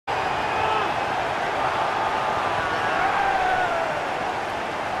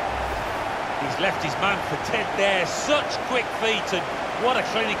left his man for dead there. Such quick feet, and what a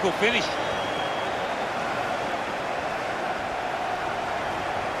clinical finish.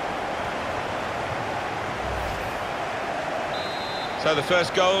 So the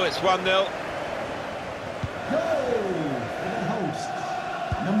first goal, it's 1-0. Goal for the host,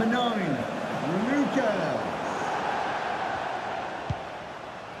 number 9, Lucas.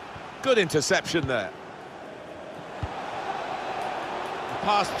 Good interception there. The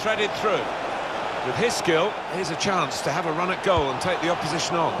pass threaded through. With his skill, here's a chance to have a run at goal and take the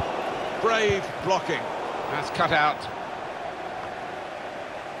opposition on. Brave blocking. That's cut out.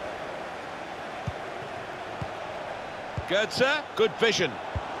 Goetze, good vision.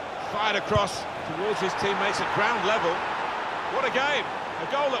 Fired across towards his teammates at ground level. What a game!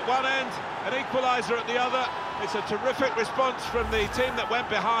 A goal at one end, an equaliser at the other. It's a terrific response from the team that went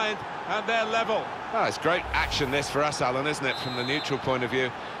behind, and they're level. Oh, it's great action this for us, Alan, isn't it, from the neutral point of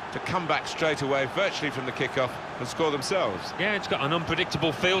view, to come back straight away, virtually from the kickoff, and score themselves. Yeah, it's got an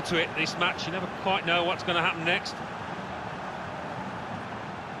unpredictable feel to it, this match. You never quite know what's going to happen next.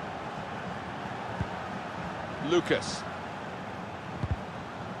 Lucas.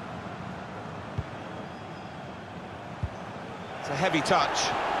 It's a heavy touch.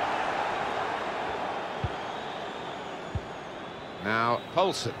 Now,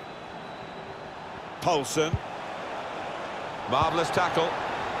 Poulsen. Poulsen. Marvellous tackle.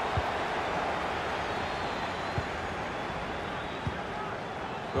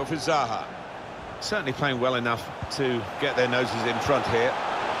 Wilfried Zaha. Certainly playing well enough to get their noses in front here.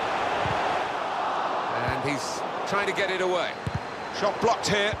 And he's trying to get it away. Shot blocked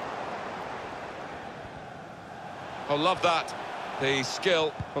here. Oh, love that. The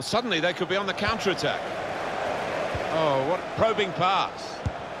skill. Well, suddenly they could be on the counter-attack. Oh, what a probing pass.